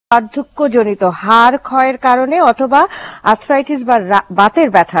বার্ধক্যজনিত হাড় ক্ষয়ের কারণে অথবা আর্থ্রাইটিস বা বাতের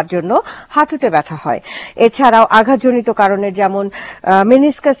ব্যথার জন্য হাঁটুতে ব্যথা হয়। এছাড়াও আঘাতজনিত কারণে যেমন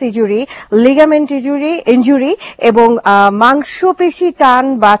মেনিসকাস ইনজুরি, লিগামেন্ট ইনজুরি এবং মাংসপেশি টান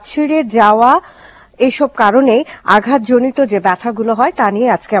বা ছিঁড়ে যাওয়া, এইসব কারণে আঘাতজনিত যে ব্যথাগুলো হয় তা নিয়ে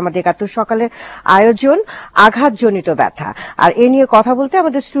আজকে আমাদের ৭১ সকালের আয়োজন আঘাতজনিত ব্যথা। আর এ নিয়ে কথা বলতে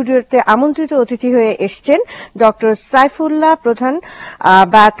আমাদের স্টুডিওতে আমন্ত্রিত অতিথি হয়ে এসছেন ডক্টর সাইফুল্লাহ, প্রধান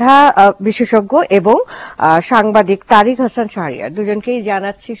ব্যথা বিশেষজ্ঞ, এবং সাংবাদিক তারিক হাসান শাহরিয়ার। দুজনকেই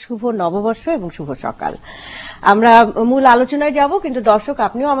জানাচ্ছি শুভ নববর্ষ এবং শুভ সকাল। আমরা মূল আলোচনায় যাব, কিন্তু দর্শক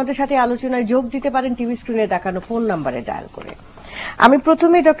আপনিও আমাদের সাথে আলোচনায় যোগ দিতে পারেন টিভি স্ক্রিনে দেখানো ফোন নাম্বারে ডায়াল করে। আমি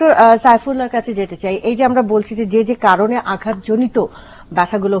প্রথমে ডক্টর সাইফুল্লাহর কাছে যেতে চাই। এই যে আমরা বলছি যে যে কারণে আঘাতজনিত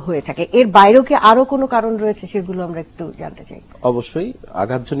ব্যথাগুলো হয়ে থাকে, এর বাইরেও কি আরো কোনো কারণ রয়েছে, সেগুলো আমরা একটু জানতে চাই। অবশ্যই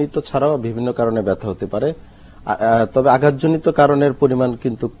আঘাতজনিত ছাড়াও বিভিন্ন কারণে ব্যথা হতে পারে, তবে আঘাতজনিত কারণের পরিমাণ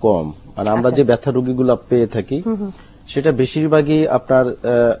কিন্তু কম। মানে আমরা যে ব্যথা রোগীগুলো পেয়ে থাকি সেটা বেশিরভাগই আপনার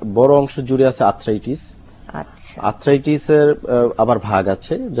বড় অংশ জুড়ে আছে আর্থ্রাইটিস। আর্থ্রাইটিসের আবার ভাগ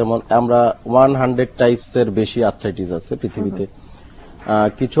আছে, যেমন আমরা 100 টাইপসের বেশি আর্থ্রাইটিস আছে পৃথিবীতে।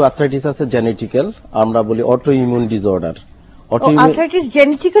 কিছু আর্থ্রাইটিস আছে জেনেটিক্যাল, আমরা বলি অটো ইমিউন ডিসঅর্ডার। আর্থ্রাইটিস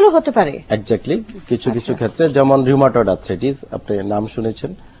জেনেটিক্যালও হতে পারে? এক্স্যাক্টলি, কিছু কিছু ক্ষেত্রে, যেমন রিউমাটয়েড আর্থ্রাইটিস, আপনি নাম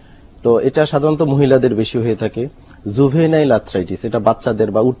শুনেছেন, তো এটা সাধারণত মহিলাদের বেশি হয়ে থাকে। জুভেনাইল আর্থ্রাইটিস, এটা বাচ্চাদের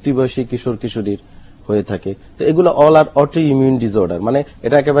বা উঠতি বয়সী কিশোর কিশোরীর হয়ে থাকে। তো এগুলো অল আর অটো ইমিউন ডিসঅর্ডার, মানে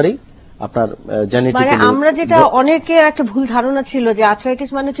এটা একেবারেই আপনার জেনেটিক্যালি। মানে আমরা যেটা অনেকের একটা ভুল ধারণা ছিল যে আর্থ্রাইটিস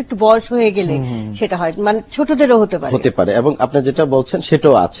মানে হচ্ছে একটু বয়স হয়ে গেলে সেটা হয়, মানে ছোটদেরও হতে পারে। এবং আপনি যেটা বলছেন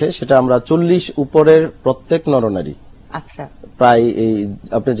সেটাও আছে, সেটা আমরা 40 উপরের প্রত্যেক নরনারী, আচ্ছা, প্রায় এই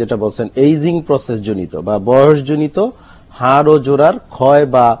আপনি যেটা বলছেন এইজিং প্রসেস জনিত বা বয়স জনিত হাড় ও জোড়ার ক্ষয়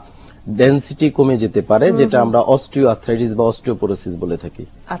বা ডেনসিটি কমে যেতে পারে, যেটা আমরা অস্টিও আর্থ্রাইটিস বা অস্টিওপোরোসিস বলে থাকি।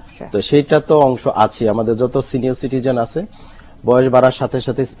 আচ্ছা, তো সেইটা তো অংশ আছে। আমাদের যত সিনিয়র সিটিজেন আছে, বয়স বাড়ার সাথে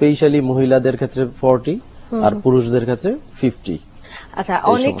সাথে স্পেশালি মহিলাদের ক্ষেত্রে 40 আর পুরুষদের ক্ষেত্রে 50। আচ্ছা,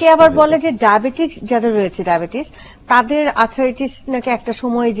 অনেকে আবার বলে যে ডায়াবেটিস যাদের রয়েছে, ডায়াবেটিস তাদের আর্থ্রাইটিস নাকি একটা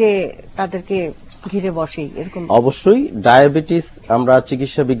সময় যে তাদেরকে ঘিরে বসে, এরকম? অবশ্যই ডায়াবেটিস আমরা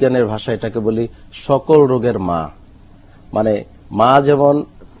চিকিৎসা বিজ্ঞানের ভাষায় এটাকে বলি সকল রোগের মা। মানে মা যেমন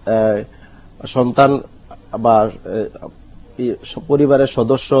সন্তান বা পরিবারের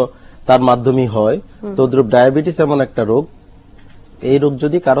সদস্য তার মাধ্যমে হয়, তদ্রুপ ডায়াবেটিস এমন একটা রোগ, এই রোগ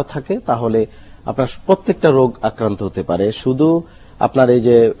যদি কারো থাকে তাহলে আপনার প্রত্যেকটা রোগ আক্রান্ত হতে পারে। শুধু আপনার এই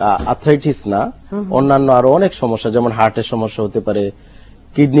যে আর্থ্রাইটিস না, অন্যান্য আরো অনেক সমস্যা, যেমন হার্টের সমস্যা হতে পারে,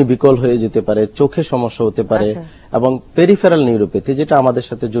 কিডনি বিকল হয়ে যেতে পারে, চোখে সমস্যা হতে পারে, এবং পেরিফেরাল নিউরোপ্যাথি যেটা আমাদের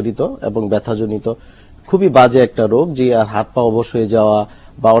সাথে জড়িত এবং ব্যথাজনিত, খুবই বাজে একটা রোগ, যে হাত পা অবশ হয়ে যাওয়া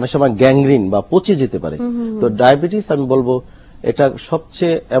বা অনেক সময় গ্যাংগ্রিন বা পচে যেতে পারে। তো ডায়াবেটিস আমি বলবো এটা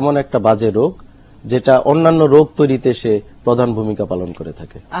সবচেয়ে এমন একটা বাজে রোগ যেটা অন্যান্য রোগ তৈরিতে সে প্রধান ভূমিকা পালন করে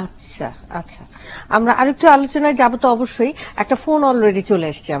থাকে। আচ্ছা আচ্ছা, আমরা আরেকটু আলোচনায় যাব তো অবশ্যই। একটা ফোন অলরেডি চলে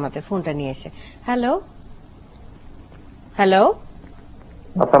এসেছে আমাদের, ফোনটা নিয়ে এসে। হ্যালো হ্যালো,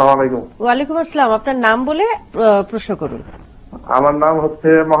 আসসালামু আলাইকুম। ওয়ালাইকুম আসসালাম, আপনার নাম বলে প্রশ্ন করুন। আমার নাম হচ্ছে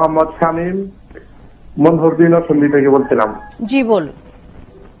মোহাম্মদ শামীম, মনহরদিন সন্দি থেকে বলছিলাম। জি বলুন।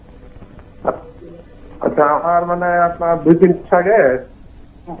 আচ্ছা, আমার মানে আপনার 2-3 দিন আগে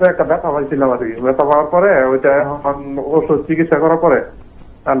একটা ব্যথা হয়েছিল আর কি। ব্যথা হওয়ার পরে ওইটা ওষুধ চিকিৎসা করার পরে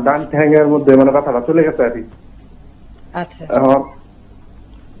ডান ঠ্যাঙের মধ্যে মানে ব্যথাটা চলে গেছে আর কি। আচ্ছা,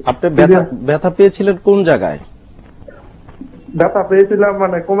 আপনি ব্যথা পেয়েছিলেন কোন জায়গায়? ব্যথা পেয়েছিলাম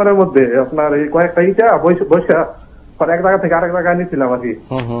মানে কোমরের মধ্যে, আপনার এই কয়েকটা ইটা বসে এক জায়গা থেকে আরেক জায়গায় নিয়েছিলাম আর কি।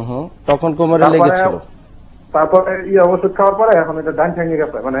 তখন কোমরে লেগেছিল, তারপরে ওষুধ খাওয়ার পরে এখন এটা ডান ঠ্যাঙে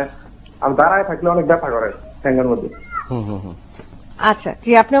গেছে, মানে আমি দাঁড়ায় থাকলে অনেক ব্যথা করে ঠ্যাঙের মধ্যে। আচ্ছা,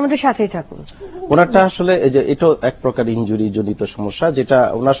 জি আপনি আমাদের সাথেই থাকুন। ওনারটা আসলে এই যে এটা এক প্রকার ইনজুরি জনিত সমস্যা, যেটা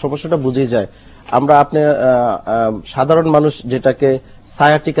ওনার সমস্যাটা বুঝে যায়। আমরা আপনি সাধারণ মানুষ যেটাকে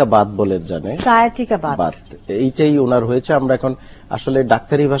সায়াটিকা বাত বলে জানে, সায়াটিকা বাত, এইটাই ওনার হয়েছে। আমরা এখন আসলে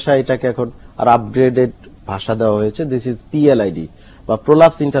ডাক্তারি ভাষায় এটাকে এখন আর আপগ্রেডেড ভাষা দেওয়া হয়েছে, দিস ইজ পিএলআইডি বা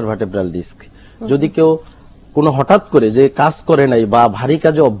প্রোলাপস ইন্টারভার্টেব্রাল ডিস্ক। যদি কেউ কোনো হঠাৎ করে যে কাজ করে নাই বা ভারী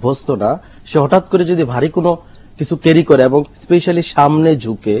কাজে অভ্যস্ত না, সে হঠাৎ করে যদি ভারী কোনো কিছু ক্যারি করে এবং স্পেশালি সামনে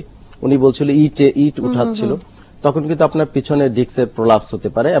ঝুঁকে, উনি বলছিল ইট উঠাচ্ছিল, তখন কিন্তু আপনার পিছনে ডিস্কের প্রলাপস হতে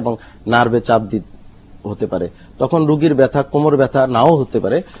পারে এবং নার্ভে চাপ হতে পারে। তখন রোগীর ব্যথা কোমর ব্যথা নাও হতে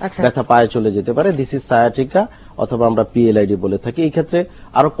পারে, ব্যথা পায়ে চলে যেতে পারে। দিস ইজ সায়াটিকা অথবা আমরা পিএলআইডি বলে থাকি। এই ক্ষেত্রে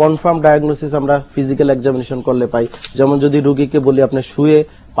আরো কনফার্ম ডায়াগনোসিস আমরা ফিজিক্যাল এক্সামিনেশন করলে পাই। যেমন যদি রোগীকে বলি আপনি শুয়ে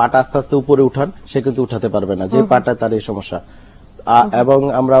পাটা আস্তে আস্তে উপরে উঠান, সে কিন্তু উঠাতে পারবে না, যে পাটা তার এই সমস্যা। এবং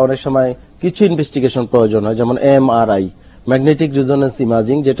আমরা অনেক সময় কিছু ইনভেস্টিগেশন প্রয়োজন হয়, যেমন এমআরআই ম্যাগনেটিক রেজোনেন্স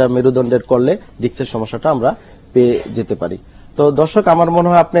ইমেজিং, যেটা মেরুদণ্ডের করলে ডিস্কের সমস্যাটা আমরা পেয়ে যেতে পারি। তো দর্শক, আমার মনে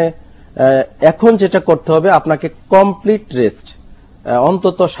হয় আপনি এখন যেটা করতে হবে, আপনাকে কমপ্লিট রেস্ট,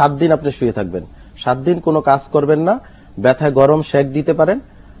 অন্তত 7 দিন আপনি শুয়ে থাকবেন, 7 দিন কোনো কাজ করবেন না, ব্যথায় গরম সেক দিতে পারেন,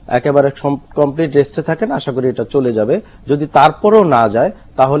 একেবারে কমপ্লিট রেস্টে থাকেন, আশা করি এটা চলে যাবে। যদি তারপরেও না যায়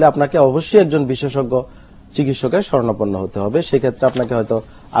তাহলে আপনাকে অবশ্যই একজন বিশেষজ্ঞ চিকিৎসকের শরণাপন্ন হতে হবে। সেক্ষেত্রে আপনাকে হয়তো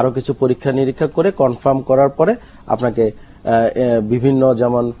আরো কিছু পরীক্ষা নিরীক্ষা করে কনফার্ম করার পরে আপনাকে বিভিন্ন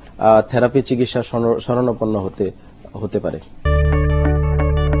যেমন থেরাপি চিকিৎসা শরণাপন্ন হতে পারে।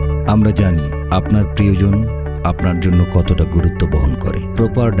 আমরা জানি আপনার প্রিয়জন আপনার জন্য কতটা গুরুত্ব বহন করে।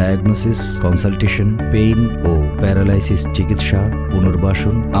 প্রপার ডায়াগনোসিস, কনসালটেশন, পেইন ও প্যারালাইসিস চিকিৎসা,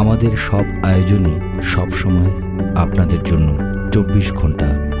 পুনর্বাসন, আমাদের সব আয়োজনে সবসময় আপনাদের জন্য 24 ঘন্টা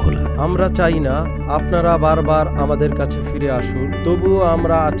খোলা। আমরা চাই না আপনারা বারবার আমাদের কাছে ফিরে আসুন, তবুও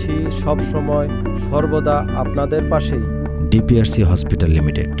আমরা আছি সব সময় সর্বদা আপনাদের পাশেই। ডিপিআরসি হসপিটাল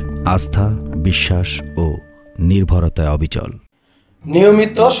লিমিটেড, আস্থা, বিশ্বাস ও নির্ভরতায় অবিচল।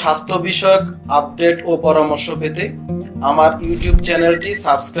 নিয়মিত স্বাস্থ্য বিষয়ক আপডেট ও পরামর্শ পেতে আমার ইউটিউব চ্যানেলটি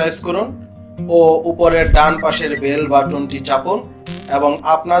সাবস্ক্রাইব করুন ও উপরের ডান পাশের বেল বাটনটি চাপুন এবং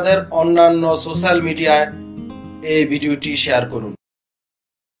আপনাদের অন্যান্য সোশ্যাল মিডিয়ায় এই ভিডিওটি শেয়ার করুন।